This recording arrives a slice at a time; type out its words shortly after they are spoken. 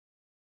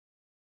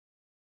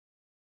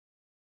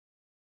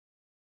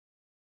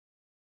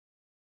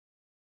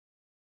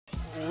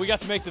we got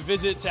to make the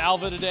visit to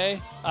Alva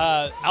today.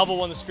 Alva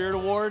won the Spirit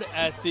Award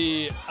at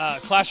the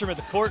Classroom at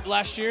the Court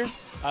last year.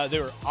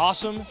 They were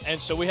awesome, and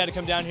so we had to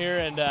come down here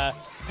and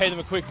pay them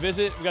a quick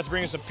visit. We got to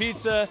bring them some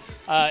pizza,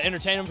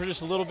 entertain them for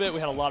just a little bit. We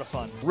had a lot of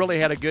fun. Really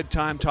had a good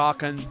time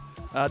talking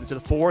to the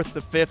 4th,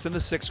 the 5th, and the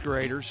 6th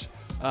graders.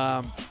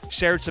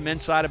 Shared some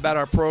insight about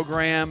our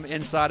program,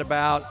 insight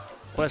about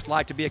what it's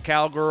like to be a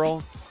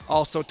Cowgirl.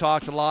 Also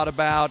talked a lot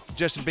about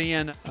just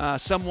being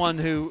someone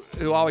who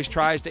always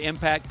tries to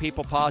impact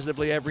people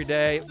positively every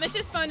day. It's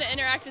just fun to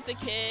interact with the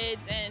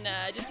kids and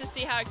just to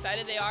see how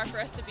excited they are for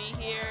us to be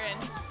here.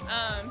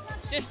 And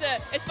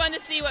it's fun to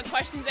see what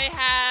questions they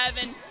have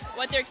and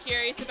what they're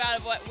curious about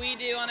of what we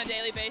do on a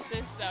daily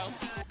basis. So,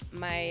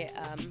 my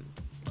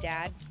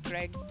dad,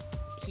 Greg,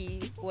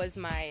 he was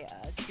my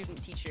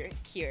student teacher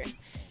here.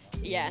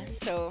 Yeah,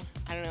 so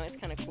I don't know, it's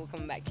kind of cool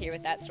coming back here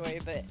with that story,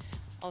 but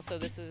also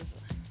this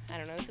is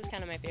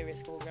kind of my favorite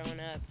school growing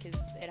up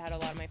because it had a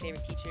lot of my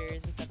favorite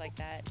teachers and stuff like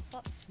that. It's a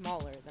lot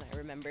smaller than I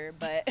remember,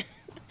 but